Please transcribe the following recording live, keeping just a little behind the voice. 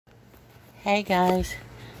Hey guys,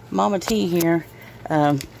 Mama T here.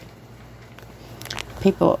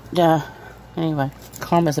 Anyway,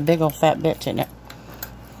 Karma's a big old fat bitch, isn't it?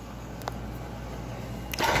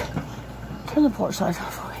 Turn the porch lights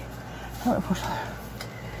off for me. Turn the porch lights.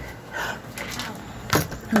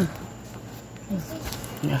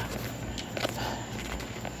 Yeah.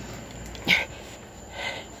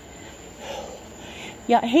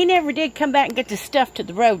 Yeah, he never did come back and get the stuff to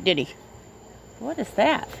the road, did he? What is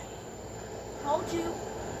that? Told you.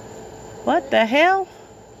 What the hell?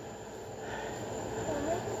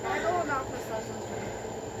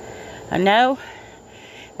 I know.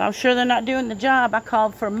 I'm sure they're not doing the job. I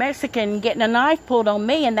called for a Mexican getting a knife pulled on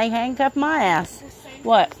me and they handcuffed my ass.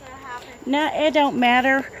 What? No, it don't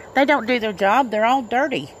matter. They don't do their job. They're all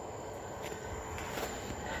dirty.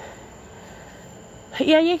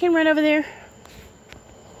 Yeah, you can run over there.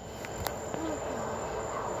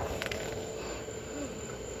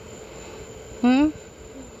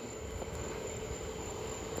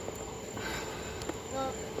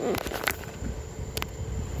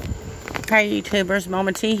 Hey YouTubers,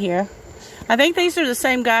 Mama T here. I think these are the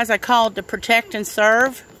same guys I called to protect and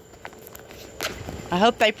serve. I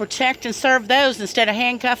hope they protect and serve those instead of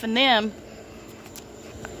handcuffing them.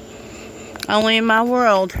 Only in my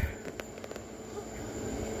world.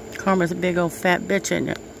 Karma's a big old fat bitch, isn't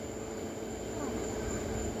it?